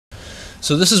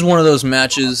So this is one of those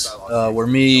matches where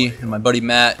me and my buddy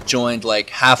Matt joined like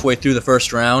halfway through the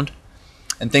first round,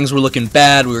 and things were looking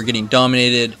bad. We were getting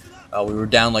dominated. We were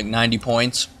down like 90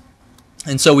 points,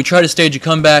 and so we try to stage a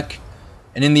comeback,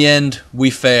 and in the end we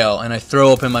fail, and I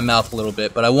throw up in my mouth a little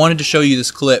bit. But I wanted to show you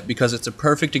this clip because it's a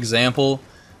perfect example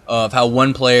of how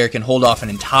one player can hold off an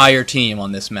entire team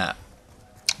on this map.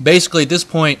 Basically, at this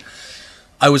point,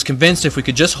 I was convinced if we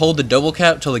could just hold the double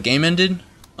cap till the game ended,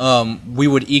 we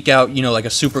would eke out, like a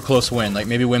super close win, like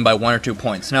maybe win by 1 or 2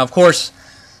 points. Now, of course,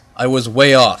 I was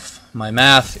way off. My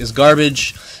math is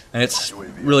garbage, and it's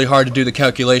really hard to do the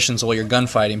calculations while you're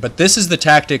gunfighting. But this is the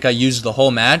tactic I used the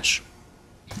whole match.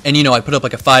 And, I put up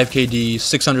like a 5 KD,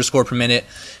 600 score per minute,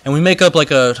 and we make up like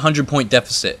a 100-point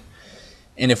deficit.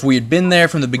 And if we had been there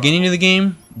from the beginning of the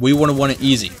game, we would have won it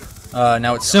easy.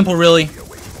 Now, it's simple, really.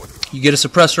 You get a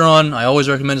suppressor on. I always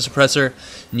recommend a suppressor.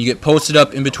 And you get posted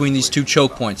up in between these 2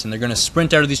 choke points. And they're going to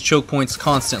sprint out of these choke points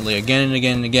constantly, again and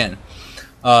again and again.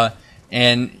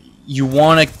 And you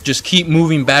want to just keep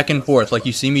moving back and forth like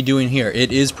you see me doing here.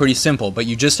 It is pretty simple, but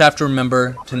you just have to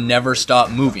remember to never stop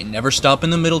moving. Never stop in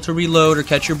the middle to reload or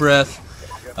catch your breath.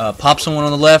 Pop someone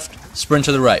on the left, sprint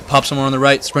to the right. Pop someone on the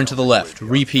right, sprint to the left.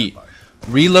 Repeat.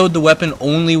 Reload the weapon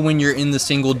only when you're in the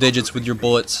single digits with your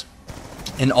bullets.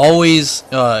 And always,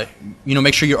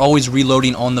 make sure you're always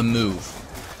reloading on the move.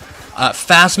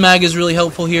 Fast mag is really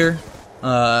helpful here.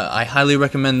 I highly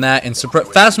recommend that. And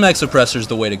fast mag suppressor is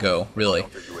the way to go, really.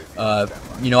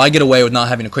 I get away with not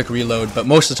having a quick reload, but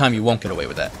most of the time you won't get away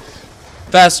with that.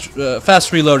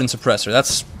 Fast reload and suppressor.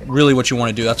 That's really what you want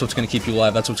to do. That's what's going to keep you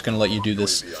alive. That's what's going to let you do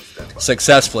this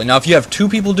successfully. Now, if you have 2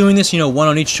 people doing this, one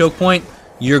on each choke point,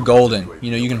 you're golden.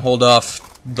 You can hold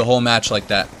off the whole match like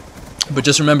that. But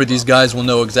just remember, these guys will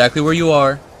know exactly where you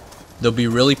are. They'll be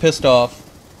really pissed off,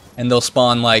 and they'll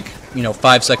spawn like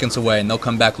 5 seconds away, and they'll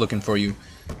come back looking for you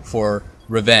for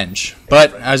revenge.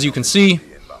 But as you can see,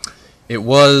 it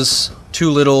was too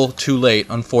little, too late,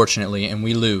 unfortunately, and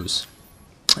we lose.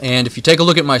 And if you take a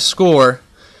look at my score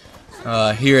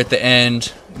here at the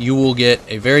end, you will get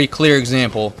a very clear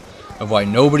example of why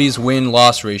nobody's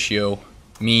win-loss ratio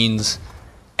means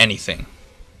anything.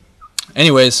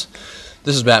 Anyways,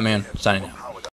 this is Batman, signing out.